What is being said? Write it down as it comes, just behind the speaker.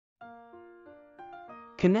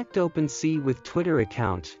Connect Opensea with Twitter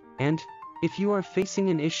account, and, if you are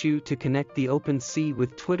facing an issue to connect the Opensea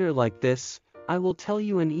with Twitter like this, I will tell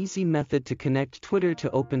you an easy method to connect Twitter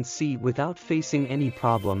to Opensea without facing any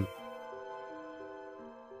problem.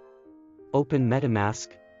 Open MetaMask.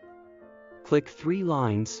 Click 3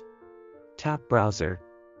 lines. Tap Browser.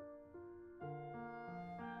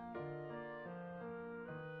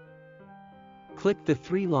 Click the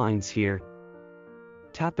 3 lines here.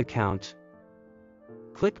 Tap Account.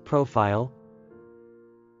 Click Profile.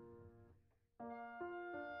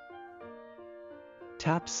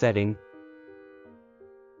 Tap Setting.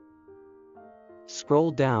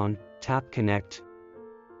 Scroll down, tap Connect.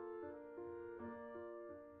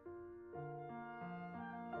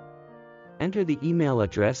 Enter the email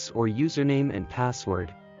address or username and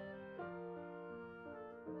password.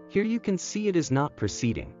 Here you can see it is not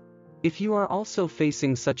proceeding. If you are also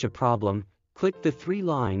facing such a problem, click the 3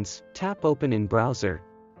 lines, tap Open in Browser.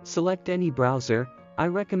 Select any browser, I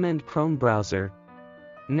recommend Chrome browser.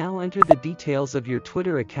 Now enter the details of your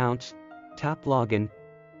Twitter account, tap Login.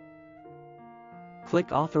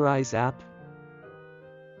 Click Authorize App.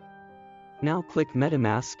 Now click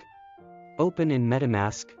MetaMask. Open in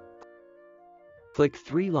MetaMask. Click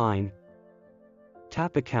 3 line.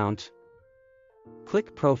 Tap Account.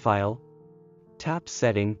 Click Profile. Tap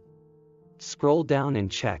Setting. Scroll down and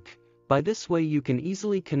check. By this way you can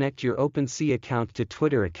easily connect your Opensea account to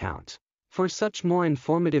Twitter account. For such more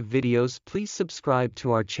informative videos, please subscribe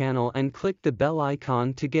to our channel and click the bell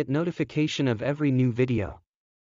icon to get notification of every new video.